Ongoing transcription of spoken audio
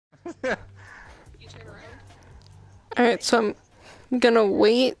Alright, so I'm gonna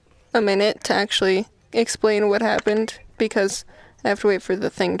wait a minute to actually explain what happened, because I have to wait for the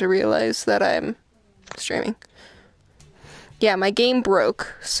thing to realize that I'm streaming. Yeah, my game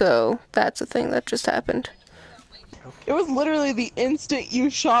broke, so that's a thing that just happened. It was literally the instant you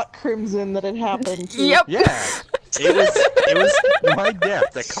shot Crimson that it happened. Yep. Yeah. It was my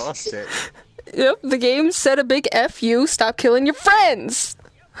death that caused it. Yep, the game said a big F you, stop killing your friends!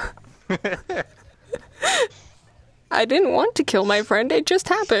 I didn't want to kill my friend, it just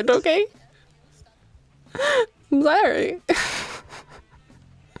happened, okay? I'm sorry.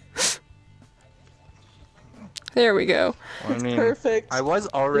 There we go. Well, I mean, Perfect. I was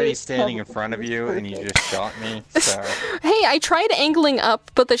already standing in front of you and you just shot me, so... Hey, I tried angling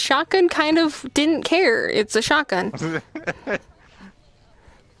up, but the shotgun kind of didn't care. It's a shotgun.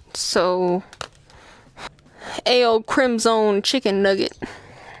 So... Ayo, Crimson chicken nugget.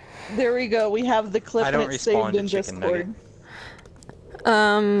 There we go, we have the clip and it's saved in Discord.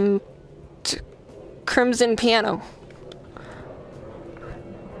 Crimson piano.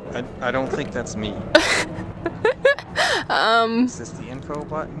 I don't think that's me. Is this the info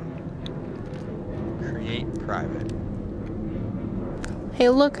button? Create private. Hey,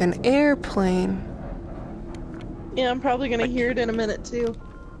 look, an airplane. Yeah, I'm probably gonna hear it in a minute too.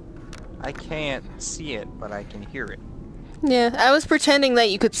 I can't see it, but I can hear it. Yeah, I was pretending that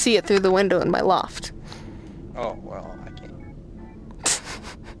you could see it through the window in my loft. Oh, well, I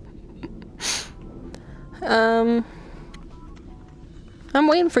can't. I'm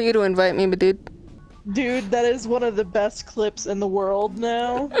waiting for you to invite me, but dude. Dude, that is one of the best clips in the world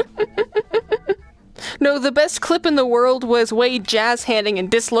now. No, the best clip in the world was Wade jazz-handing and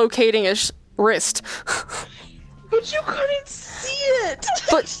dislocating his wrist. But you couldn't see it!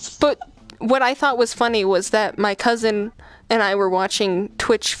 But what I thought was funny was that my cousin and I were watching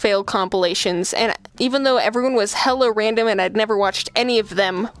Twitch fail compilations, and even though everyone was hella random and I'd never watched any of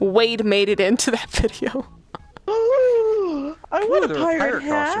them, Wade made it into that video. Oh, I want a pirate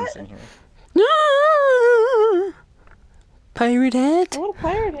hat. costumes in here. Pirate hat? I want a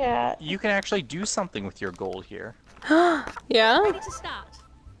pirate hat. You can actually do something with your gold here. Yeah? Ready to start.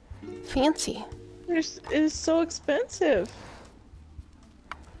 Fancy. It is so expensive.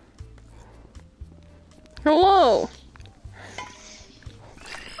 Hello.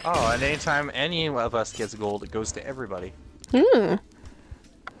 Oh, and anytime any of us gets gold, it goes to everybody. Hmm.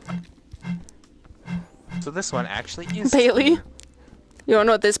 So this one actually is... Bailey, you wanna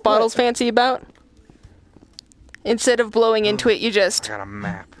know what this bottle's fancy about? Instead of blowing into it, you I just... got a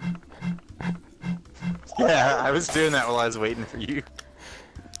map. Yeah, I was doing that while I was waiting for you.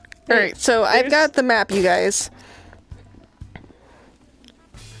 Alright, so I've got the map, you guys.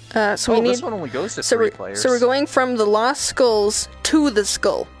 So we need... this one only goes to 3 players. So we're going from the Lost Skulls to the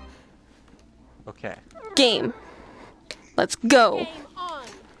Skull. Okay. Game. Let's go. Game on.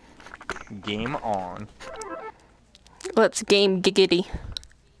 Game on. Let's game giggity.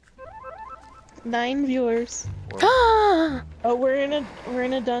 9 viewers. Ah! Oh, we're in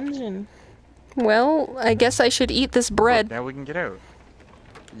a dungeon. Well, I guess I should eat this bread. Look, now we can get out.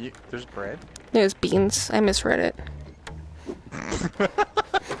 There's bread? There's beans. I misread it.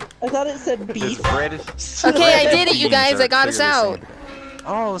 I thought it said There's beef. bread. Okay, I did it, you guys. I got us out.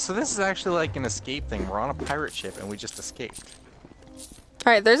 Oh, so this is actually like an escape thing. We're on a pirate ship and we just escaped.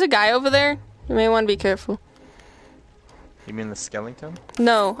 Alright, there's a guy over there. You may want to be careful. You mean the skeleton?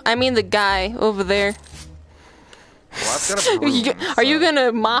 No, I mean the guy over there. Well, I've got a broom, Are you so-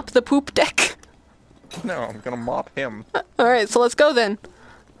 gonna mop the poop deck? No, I'm gonna mop him. Alright, so let's go then.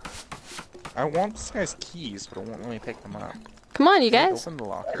 I want this guy's keys, but it won't let me pick them up. Come on, you guys. Open the You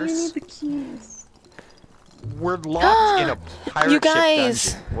lockers. need the keys. We're locked in a pirate You guys.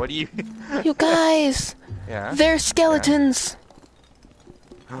 ship dungeon. What do you... You guys. Yeah? They're skeletons.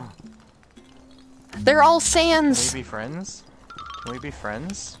 They're all Can sands. we be friends? Can we be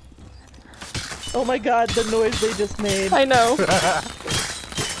friends? Oh my god, the noise they just made. I know.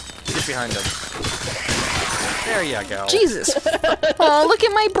 Get behind him. There you go. Jesus. Oh, look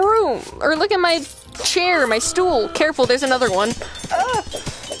at my broom. Or look at my chair, my stool. Careful, there's another one. Ah!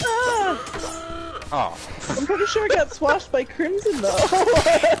 Oh. I'm pretty sure it got swashed by Crimson though.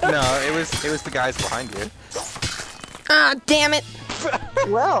 No, it was the guys behind you. Ah, damn it.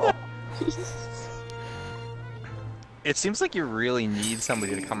 Well. It seems like you really need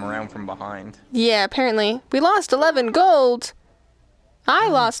somebody to come around from behind. Yeah, apparently. We lost 11 gold. I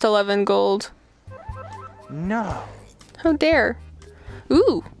lost 11 gold. No. How dare.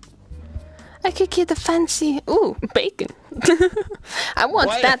 Ooh. I could get the fancy... Ooh, bacon. I want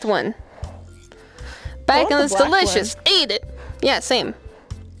What? that one. Bacon the is black delicious. Eat it. Yeah, same.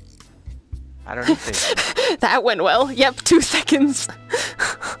 I don't need patience. That went well. Yep, 2 seconds.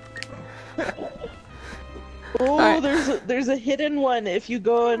 Oh, Alright. there's a hidden one if you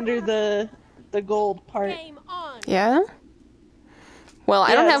go under the gold part. Game on. Yeah? Well, I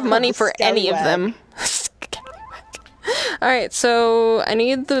Yeah, don't it's have called money the for any of them. Alright, so I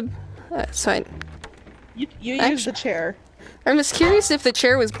need the... You use Actu- the chair. I was curious if the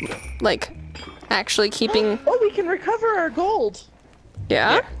chair was, like, actually keeping... Oh, we can recover our gold.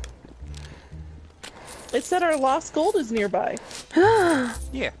 Yeah? It said our lost gold is nearby.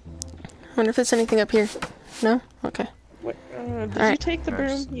 Yeah. Wonder if there's anything up here. No? Okay. Did you Alright. take the No, broom?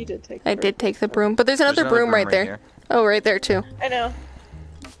 just- You did take the I broom. did take the broom, but there's another broom right there. here. Oh, right there too. I know.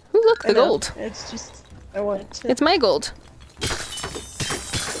 Ooh, look, I the know. gold. It's just, I wanted to. It's my gold.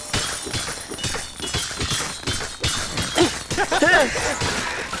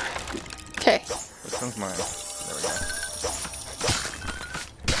 Okay. Which one's mine? There we go.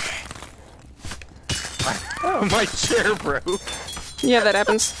 Oh. My chair broke. Yeah, that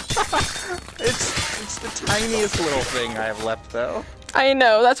happens. It's the tiniest little thing I have left, though. I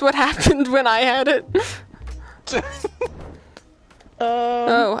know, that's what happened when I had it.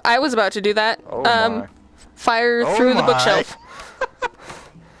 Oh, I was about to do that. Oh my. Fire Oh through the my. bookshelf.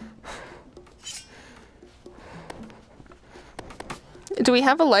 Do we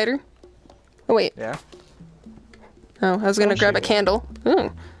have a lighter? Oh, wait. Yeah. Oh, I was gonna Oh, grab a shoot. candle.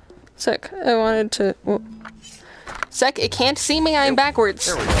 Ooh. Sick. I wanted to... Well. Sec, it can't see me, I'm backwards.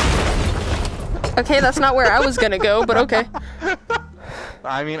 There we go. Okay, that's not where I was gonna go, but okay.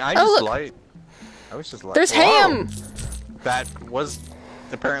 I mean, I Oh, just look. light. I was just light. There's Whoa. ham! That was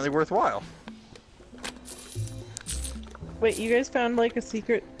apparently worthwhile. Wait, you guys found like a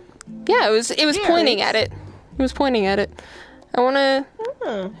secret? Yeah, it was Yeah, pointing it's- at it. It was pointing at it. I wanna...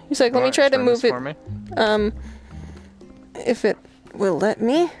 Oh. He's like, let me try to Turn this move it. for me. If it will let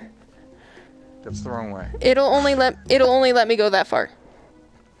me. That's the wrong way. It'll only let me go that far.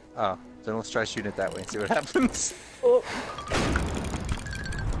 Oh, then let's try shooting it that way and see what happens. Oh.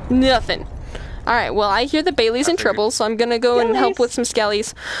 Nothing. Alright, well, I hear the Bailey's in figured. trouble, so I'm gonna go and help Skellies. with some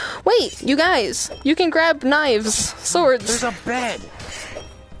skellies. Wait, you guys! You can grab knives, swords. There's a bed.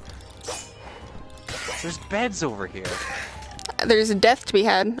 There's beds over here. There's a death to be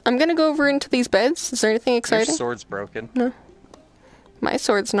had. I'm gonna go over into these beds. Is there anything Your exciting? sword's broken. My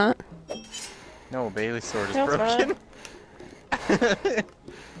sword's not. No, Bailey's sword is No, it's broken.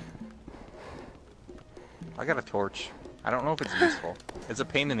 I got a torch. I don't know if it's useful. It's a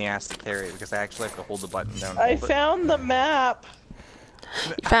pain in the ass to carry it because I actually have to hold the button down. and I hold it. found the map.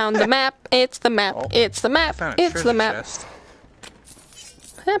 Found the map. It's the map. Oh, It's the I map. found a It's the treasure map. chest.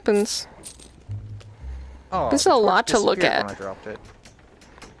 Happens. Oh, There's the a torch lot to look disappeared at. when I dropped it.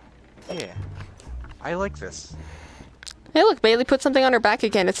 Yeah, I like this. Hey, look, Bailey put something on her back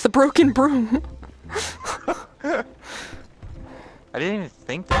again. It's the broken broom. I didn't even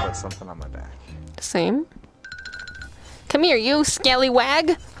think to put something on my back. Same. Come here, you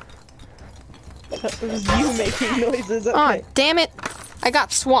scallywag. It was you making noises. Okay. Aw, damn it. I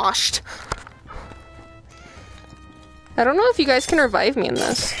got swashed. I don't know if you guys can revive me in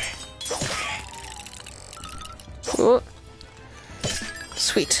this. Oh.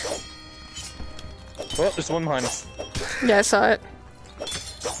 Sweet. Well, there's one behind us. Yeah, I saw it.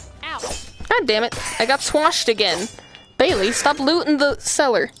 Ow. God damn it. I got swashed again. Bailey, stop looting the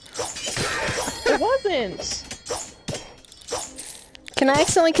cellar. It wasn't. Can I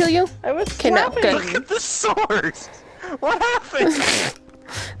accidentally kill you? I was Okay, no, slapping. good. Look at the swords! What happened?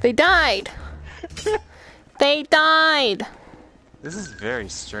 They died. They died. This is very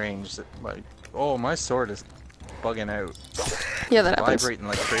strange. That, like, oh, my sword is bugging out, Yeah, that happens. vibrating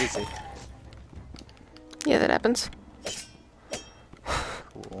like crazy. Yeah, that happens.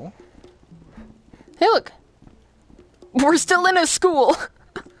 Cool. Hey, look. We're still in a school.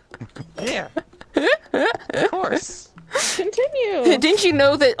 Yeah. Of course. Continue. Didn't you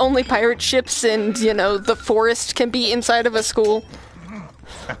know that only pirate ships and, you know, the forest can be inside of a school?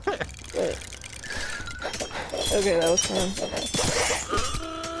 Wait. Okay, that was fun.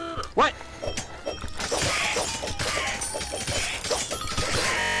 What?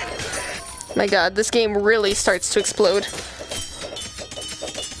 My god, this game really starts to explode.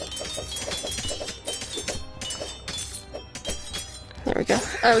 There we go.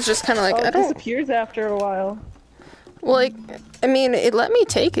 I was just kind of like, Oh, I it don't... disappears after a while. Well, like, I mean, it let me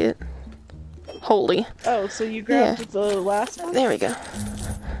take it. Holy. Oh, so you grabbed Yeah. the last one? There we go.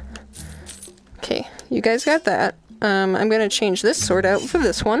 Okay, you guys got that. I'm gonna change this sword out for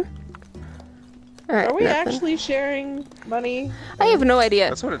this one. Alright, Are we nothing. actually sharing money? I have no idea.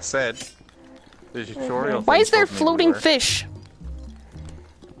 That's what it said. The tutorial. Why thing is there told me we floating were. fish?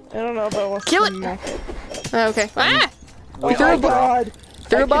 I don't know about what's Kill it! in there. Okay. Ah! We threw all a Oh ball. god.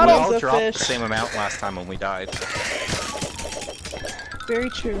 Threw a I We bottle. can all use a dropped the fish. same amount last time when we died. Very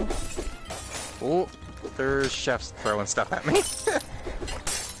true. Oh, there's chefs throwing stuff at me.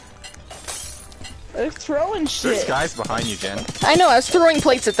 They're throwing There's shit. guys behind you, Jen. I know, I was throwing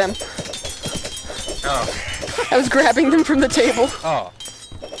plates at them. Oh. I was grabbing them from the table. Oh.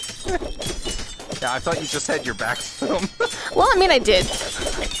 Yeah, I thought you just had your back to them. Well, I mean, I did.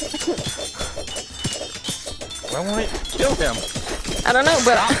 Why won't it kill him? I don't know,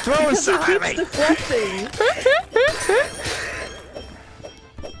 but Stop throwing He stuff at keeps me! deflecting.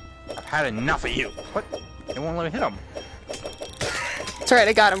 I've had enough of you. What? It won't let me hit him. it's alright,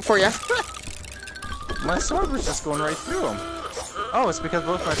 I got him for you. My sword was just going right through him. Oh, it's because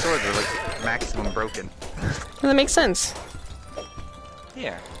both my swords are like maximum broken. Well, that makes sense.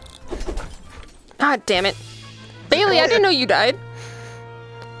 Yeah. God damn it. Bailey, I didn't know you died.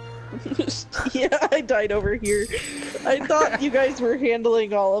 Yeah, I died over here. I thought you guys were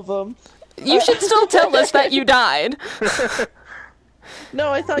handling all of them. You should still tell us that you died.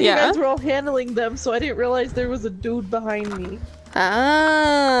 No, I thought Yeah? you guys were all handling them, so I didn't realize there was a dude behind me.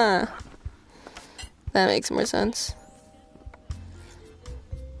 Ah. That makes more sense.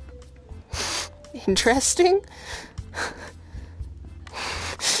 Interesting.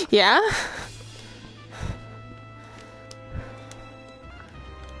 Yeah?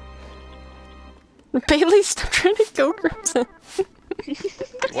 Bailey, stop trying to kill Crimson.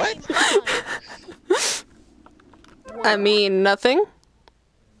 What? I mean, nothing.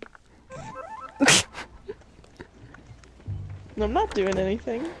 I'm not doing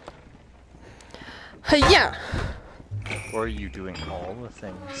anything. Yeah. Or are you doing all the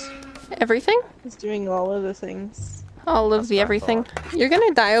things? Everything? He's doing all of the things. All of That's the what I everything. thought. You're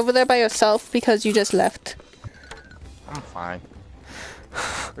gonna die over there by yourself because you just left. I'm fine.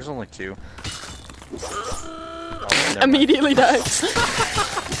 There's only two. Oh, never mind. Immediately dies.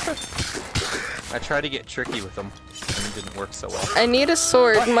 I tried to get tricky with them, and it didn't work so well. I need a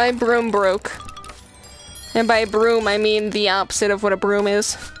sword. My broom broke. And by broom, I mean the opposite of what a broom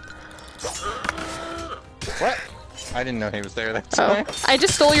is. What? I didn't know he was there that Oh. time. I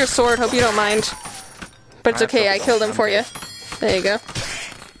just stole your sword. Hope you don't mind. But it's I okay. I felt killed him I'm for you. good. There you go.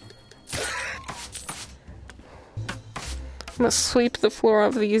 I'm gonna sweep the floor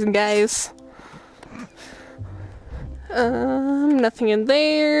of these guys. Nothing in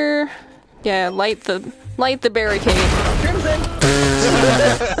there. Yeah, light the barricade. Crimson!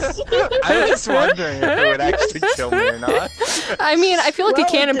 I was just wondering if it would actually kill me or not. I mean, I feel like Well, a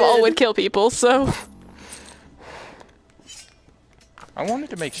it cannonball did. would kill people, so. I wanted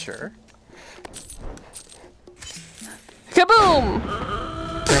to make sure. Kaboom!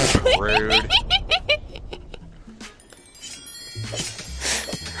 Rude.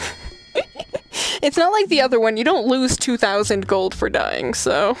 It's not like the other one. You don't lose 2,000 gold for dying,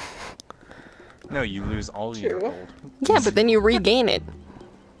 so. No, you lose all your True. gold. Yeah, but then you regain it.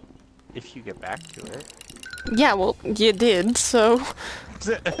 If you get back to it. Yeah, well, you did, so. Oh,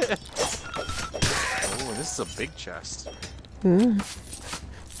 this is a big chest. Mm.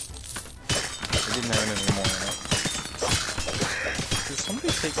 I didn't have anything more in it. Did somebody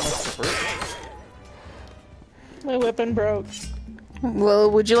take my sword? My weapon broke.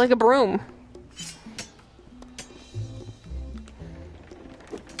 Well, would you like a broom?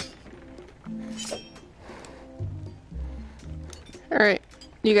 Alright,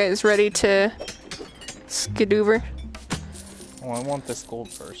 you guys ready to skidoover? Oh, I want this gold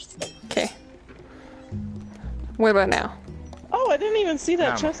first. Okay. What about now? Oh, I didn't even see Yeah,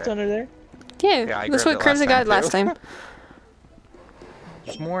 that I'm chest okay. under there. Yeah, Yeah, I that's grabbed what it Crimson last got last time, time.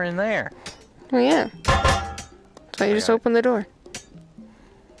 There's more in there. Oh yeah. So you just Okay. open the door.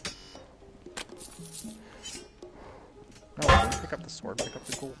 No, don't pick up the sword, pick up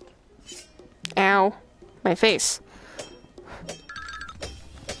the gold. Ow. My face.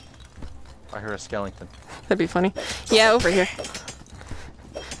 I heard a skeleton. That'd be funny. Yeah, over here.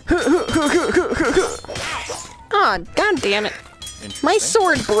 Ah, god damn it. Interesting. My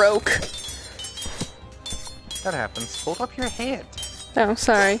sword broke. That happens. Hold up your head. Oh,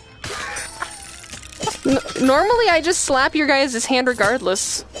 sorry. Normally I just slap your guys' hand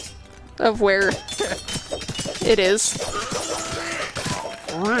regardless of where it is.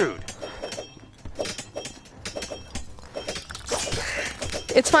 Rude.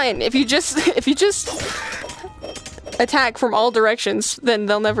 It's fine. If you just attack from all directions, then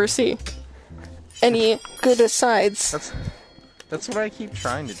they'll never see any good asides. That's what I keep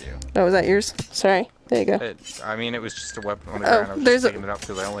trying to do. Oh, was that yours? Sorry. There you go. I mean, it was just a weapon on the Oh, ground. I was there's just a- picking it up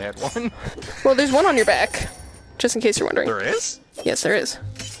because I only had one. Well, there's one on your back, just in case you're wondering. There is? Yes, there is.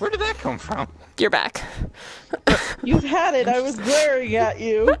 Where did that come from? You're back. You've had it. I was glaring at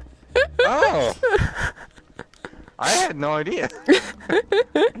you. Oh. I had no idea.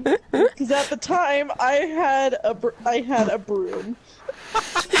 Because at the time, I had a broom.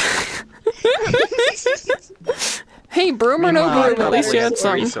 Hey, broom or no Meanwhile, broom, at least you had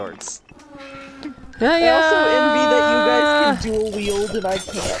three some. swords. Yeah, I also envy that you guys can dual wield and I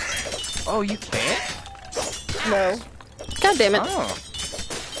can't. Oh, you can't? No. God damn it. Oh.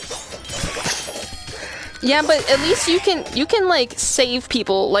 Yeah, but at least you can like save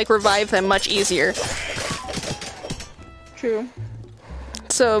people, like revive them much easier. True.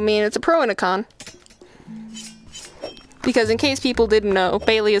 So I mean, it's a pro and a con. Because in case people didn't know,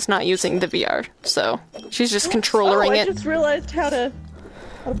 Bailey is not using the VR, so she's just controllering I it. just realized how to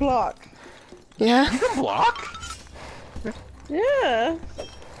block. Yeah. You can block? Yeah.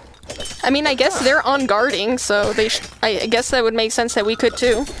 I mean, I guess they're on guarding, so they I guess that would make sense that we could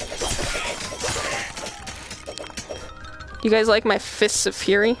too. You guys like my fists of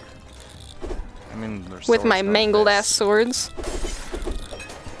fury? I mean, With my mangled ass swords?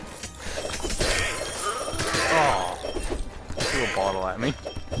 Oh. Threw a bottle at me.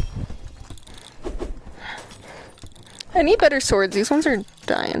 I need better swords, these ones are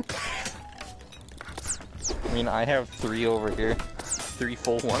dying. I mean, I have 3 over here. 3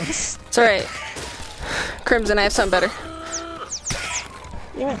 full ones. It's alright. Crimson, I have something better.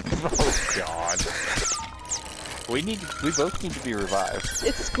 Yeah. Oh god. We both need to be revived.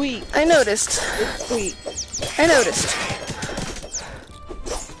 It's sweet. I noticed. It's sweet. I noticed.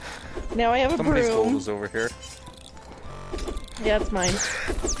 Now I have a Somebody's gold broom. was over here. Yeah, it's mine.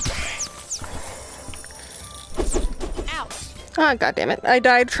 Ah, god damn it. I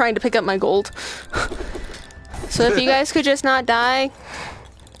died trying to pick up my gold. So if you guys could just not die.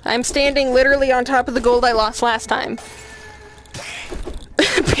 I'm standing literally on top of the gold I lost last time.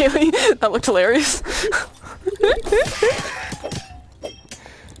 Bailey, that looked hilarious.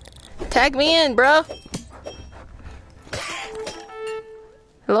 Tag me in, bro.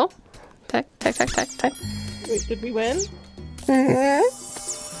 Hello? Tag. Wait, did we win?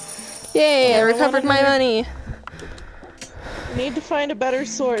 Yay, I I recovered my wanted to- money. We need to find a better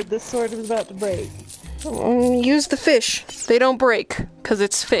sword. This sword is about to break. Use the fish. They don't break, because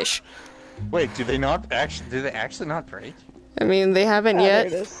it's fish. Wait, do they actually not break? I mean, they haven't Ah, there yet.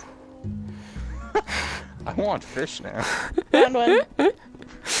 it is. I want fish now. Found one.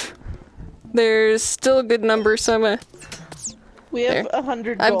 There's still a good number, so We have There.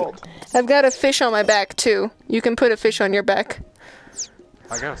 100 I've- gold. I've got a fish on my back, too. You can put a fish on your back.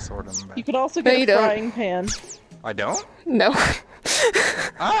 I got a sword in the You back. could also No, get you a don't. frying pan. I don't? No.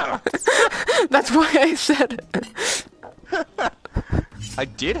 Ah! That's why I said it. I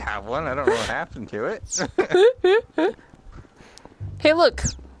did have one. I don't know what happened to it. Hey, look.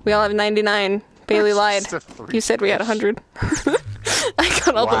 We all have 99. Bailey lied. Just a free You said we had fish. 100. I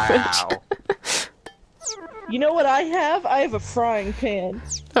got all the fish. You know what I have? I have a frying pan.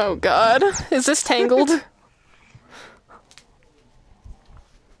 Oh god. Is this tangled?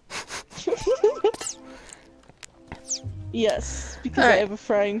 Yes, because I Alright. have a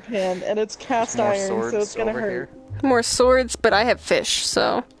frying pan and it's cast More iron, swords so it's gonna over hurt. here. More swords, but I have fish,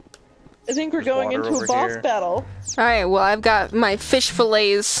 so. I think we're There's going water into over a boss here. battle. Alright, well, I've got my fish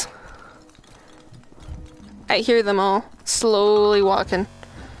fillets. I hear them all slowly walking.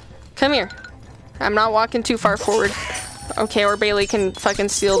 Come here. I'm not walking too far forward. Okay, or Bailey can fucking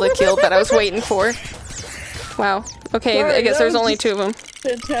steal the kill that I was waiting for. Wow. Okay, Sorry, I guess that there's was only just 2 of them.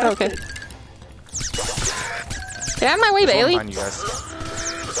 Fantastic. Okay. Get out of my way, There's one Bailey. behind you guys.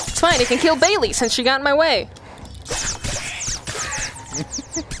 It's fine, it can kill Bailey since she got in my way.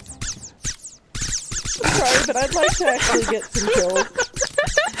 Sorry, but I'd like to actually get some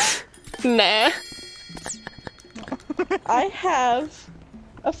kills. Nah. I have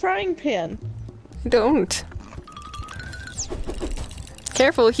a frying pan. Don't.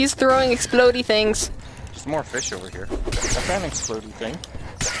 Careful, he's throwing explodey things. There's more fish over here. I found an exploding thing.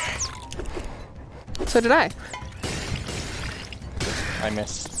 So did I. I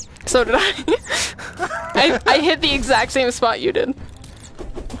missed. So did I. I hit the exact same spot you did.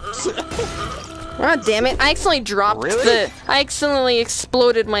 Oh, damn it. I accidentally dropped Really? I accidentally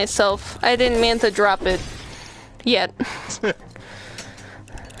exploded myself. I didn't mean to drop it. Yet.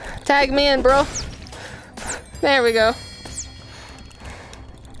 Tag me in, bro. There we go.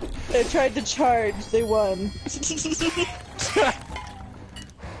 They tried to charge, they won.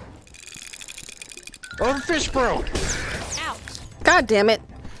 Oh, the fish broke! God damn it.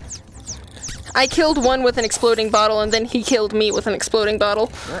 I killed one with an exploding bottle, and then he killed me with an exploding bottle.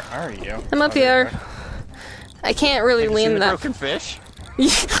 Where are you? I'm up Oh, there you here. I can't really Have you seen lean the that. broken fish?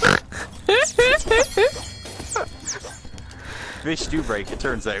 Fish do break, it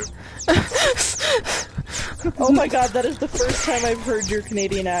turns out. Oh my god, that is the first time I've heard your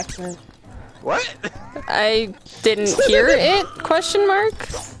Canadian accent. What? I didn't hear it? Question mark.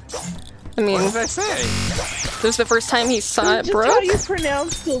 I mean, What did I say? this was the first time he saw it Just broke. how you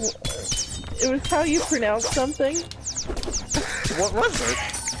pronounced the... It was how you pronounced something. What was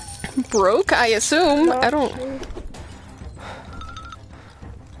it? Broke, I assume. Not I don't. sure.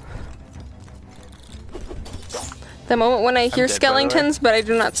 The moment when I hear dead, by the way. skeletons, but I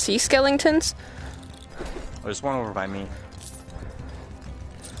do not see skeletons. There's one over by me.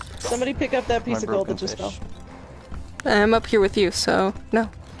 Somebody pick up that piece My of gold broken that just fish. fell. I'm up here with you, so no.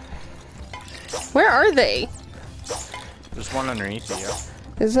 Where are they? There's one underneath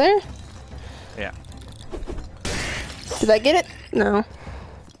you. Is there? Yeah. Did I get it? No.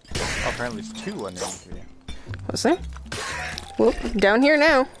 Oh, apparently there's two underneath you. Was there? Whoop, down here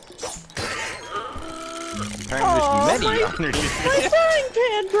now. Apparently Aw, there's many my- underneath My you. frying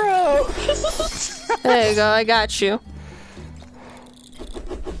pan broke! There you go, I got you.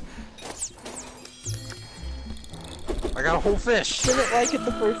 I got a whole fish. Didn't like it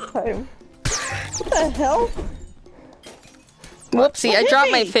the first time. What the hell? Whoopsie, I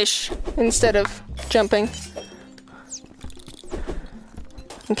dropped my Hey! fish instead of jumping.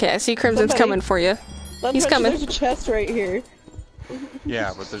 Okay, I see Crimson's Somebody- coming for you. He's coming. There's a chest right here.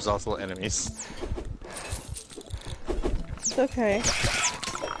 Yeah, but there's also enemies. It's okay.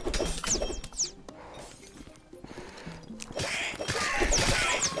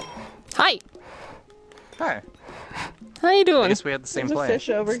 Hi, Hi. how you I doing? guess we had the same There's a plan. fish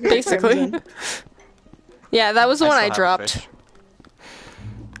over here. Basically. Crimson. Yeah, that was the one still I have a dropped. fish.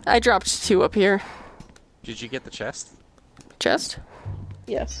 I dropped two up here. Did you get the chest? Chest?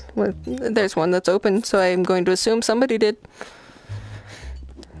 Yes. Well, there's one that's open, so I'm going to assume somebody did.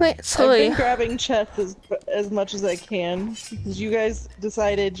 Wait, I've slowly. been grabbing chests as much as I can because you guys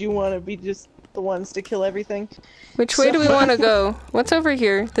decided you want to be just the ones to kill everything. Which way do we want to go? What's over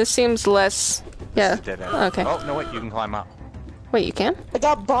here? This seems less. Yeah. Dead end. Okay. Oh, no, wait, you can climb up. Wait, you can? I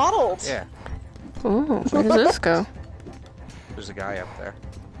got bottled. Yeah, Ooh, where does this go? there's a guy up there.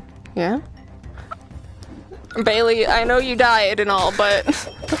 Yeah? Bailey, I know you died and all, but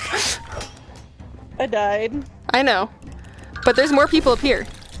I died. I know. But there's more people up here.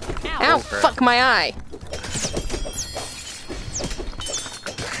 Ow, crap. fuck my eye.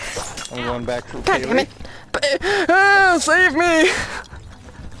 I'm going back for God damn it. Ah, save me!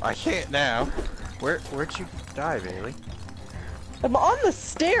 I can't now. Where'd you die, Bailey? I'm on the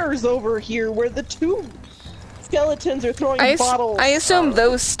stairs over here where the two skeletons are throwing I bottles. assume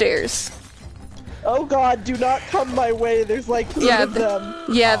those stairs. Oh god, do not come my way. There's like three Yeah, of them.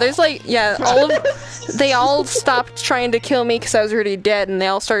 Yeah, there's like, yeah, they all stopped trying to kill me because I was already dead, and they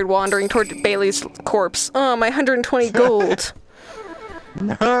all started wandering toward Bailey's corpse. Oh, my 120 gold.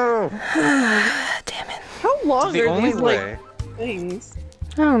 No! Damn it. How long The are only these way, like things?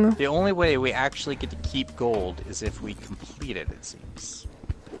 I don't know. the only way we actually get to keep gold is if we complete it, it seems.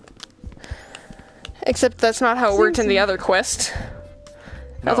 Except that's not how it worked in the other quest.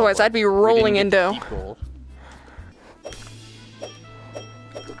 No, Otherwise, but I'd be we didn't rolling get in to dough. keep gold.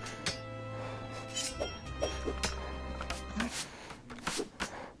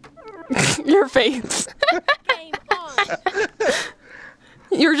 Your face. Game on.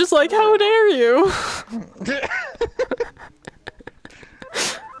 You're just like, how dare you?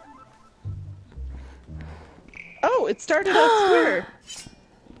 Oh, it started us where?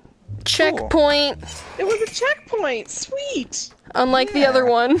 Checkpoint. It was a checkpoint. Sweet. Unlike the other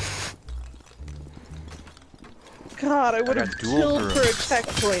one. God, I would have got dual killed for a brooms.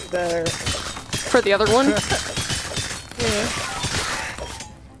 checkpoint there. For the other one. Yeah.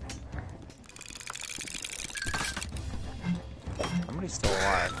 Somebody's still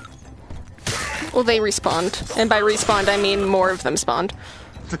alive. Well, they respawned. And by respawned, I mean more of them spawned.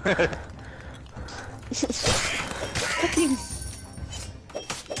 Fucking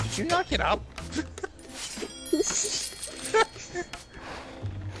Did you not get up?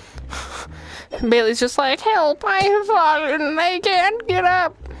 Bailey's just like, help, I have fallen and I can't get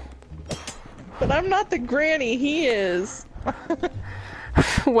up. But I'm not the granny, he is.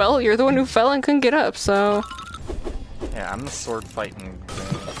 Well, you're the one who fell and couldn't get up, so... Yeah, I'm the sword fighting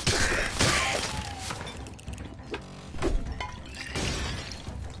thing.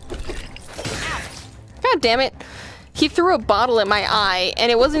 God damn it. He threw a bottle at my eye,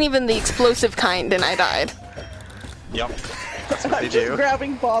 and it wasn't even the explosive kind, and I died. Yep. That's what they I'm just do.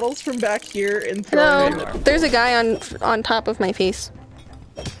 grabbing bottles from back here and throwing No, them. there's a guy on top of my face.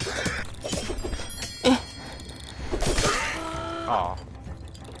 Aw.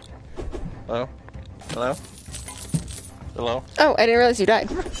 Hello? Hello? Hello? Oh, I didn't realize you died.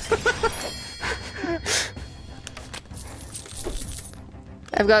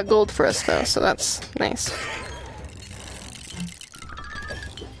 I've got gold for us though, so that's nice.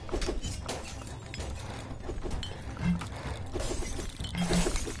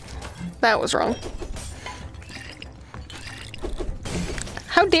 That was wrong.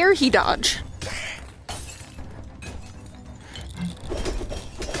 How dare he dodge?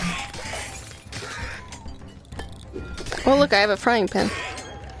 Oh look, I have a frying pan.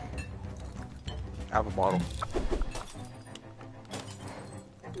 I have a bottle.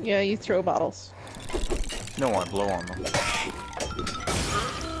 Yeah, you throw bottles. No, I blow on them.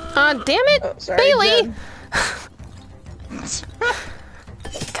 Damn it! Oh, sorry, Bailey! Jen.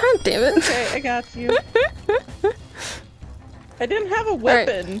 God damn it. Okay, I got you. I didn't have a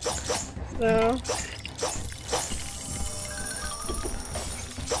weapon, so...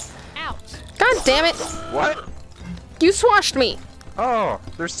 Ouch. God damn it! What? You swashed me! Oh,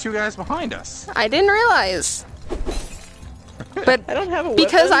 there's two guys behind us. I didn't realize. But I don't have a weapon.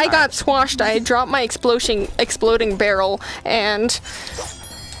 because I got swashed, I dropped my exploding barrel, and...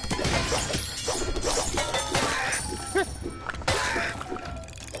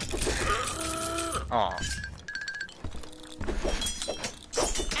 Aw.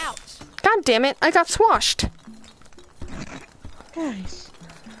 Ouch. God damn it, I got swashed. Guys.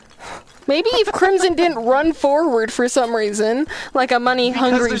 Maybe if Crimson didn't run forward for some reason, like a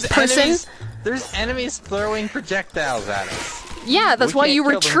money-hungry person... There's enemies throwing projectiles at us. Yeah, that's We why can't you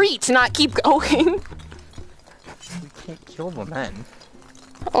kill them. retreat, not keep going. We can't kill them then.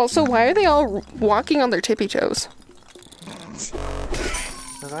 Also, why are they all walking on their tippy toes?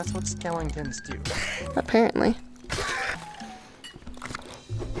 So that's what skeletons do. Apparently.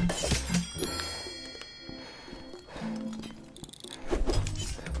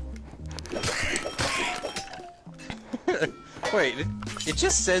 Wait, it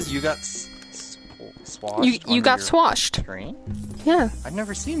just says you got swashed. You on got your swashed. screen? Yeah. I've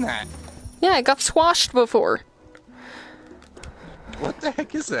never seen that. Yeah, I got swashed before. What the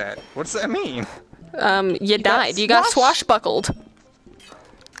heck is that? What's that mean? You died. You got swashbuckled.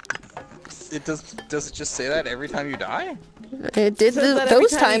 It does it just say that every time you die? It did Says that every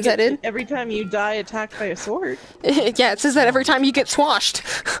those time you times I get- did. Every time you die attacked by a sword. Yeah, it says that every time you get swashed.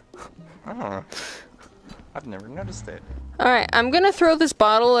 Oh. I've never noticed it. Alright, I'm gonna throw this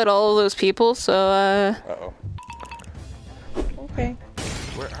bottle at all of those people, so, Uh-oh. Okay.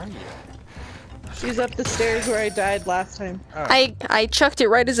 Where are you? She's up the stairs where I died last time. Oh. I chucked it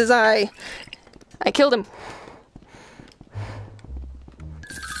right as his eye. I killed him.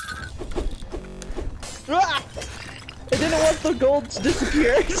 Ah! I didn't want the gold to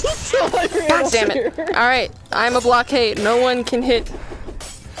disappear, so I ran God up damn here. it. Alright, I'm a blockade. No one can hit.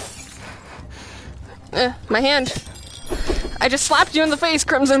 My hand. I just slapped you in the face,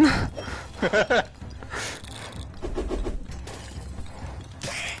 Crimson.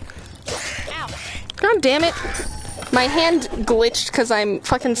 Ouch. God damn it. My hand glitched because I'm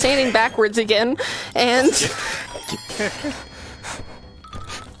fucking standing backwards again, and...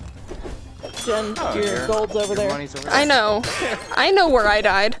 Jen, Oh, your gold's over your there. money's over there. I know. I know where I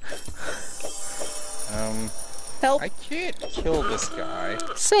died. Help, I can't kill this guy.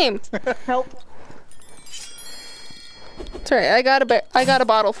 Same. help. It's alright, I got a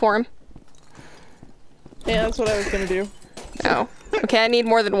bottle for him. Yeah, that's what I was gonna do. Oh. Okay, I need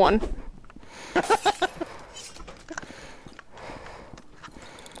more than one.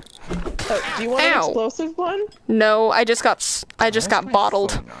 Oh, do you want an Ow. explosive one? No, I just got Why is my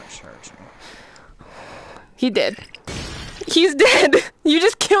bottled. phone not charging? He did. He's dead. You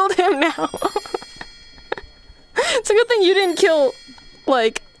just killed him now. It's a good thing you didn't kill,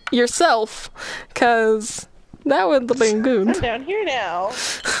 like, yourself, cause that would have been I'm good. down here now.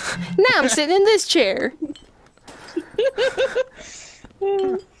 Now I'm sitting in this chair.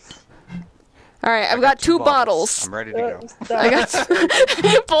 Alright, I've got two bottles. I'm ready to go. I got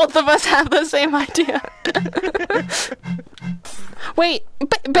both of us have the same idea. Wait,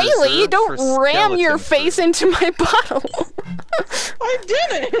 Bailey, Reserved don't for ram your skeleton face into my bottle. I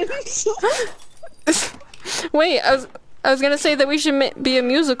didn't! Wait, I was gonna say that we should be a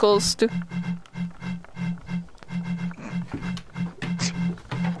musical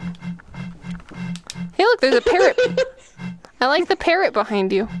Hey, look, there's a parrot. I like the parrot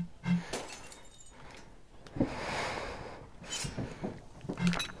behind you.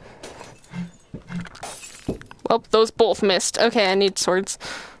 Well, those both missed. Okay, I need swords.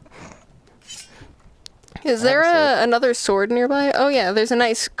 Is there another sword nearby? Oh yeah, there's a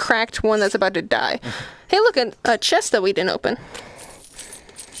nice cracked one that's about to die. Hey, look, a chest that we didn't open.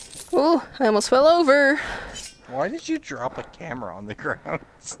 Oh, I almost fell over. Why did you drop a camera on the ground?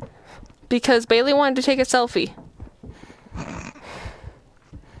 Because Bailey wanted to take a selfie.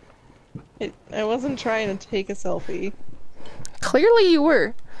 I wasn't trying to take a selfie. Clearly you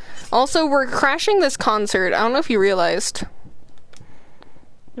were. Also, we're crashing this concert. I don't know if you realized.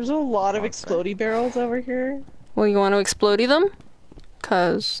 There's a lot of explodey barrels over here. Well, you want to explodey them?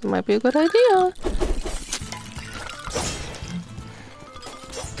 Because it might be a good idea.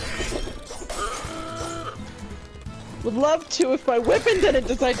 Would love to if my weapon didn't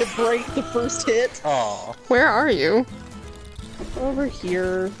decide to break the first hit. Aw. Where are you? Over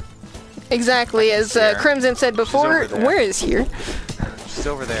here. Exactly, as Here. Crimson said before, over there. where is here? She's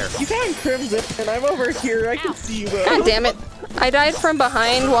over there. You found Crimson, and I'm over here. I can see you though. God damn it. I died from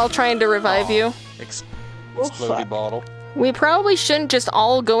behind while trying to revive you. Explodey fuck. bottle. We probably shouldn't just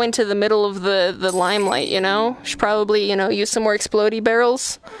all go into the middle of the limelight, you know? Should probably, use some more explodey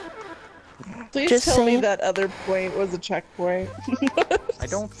barrels. Please Just tell me saying. that other point was a checkpoint. I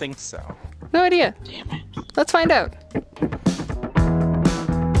don't think so. No idea. Damn it. Let's find out.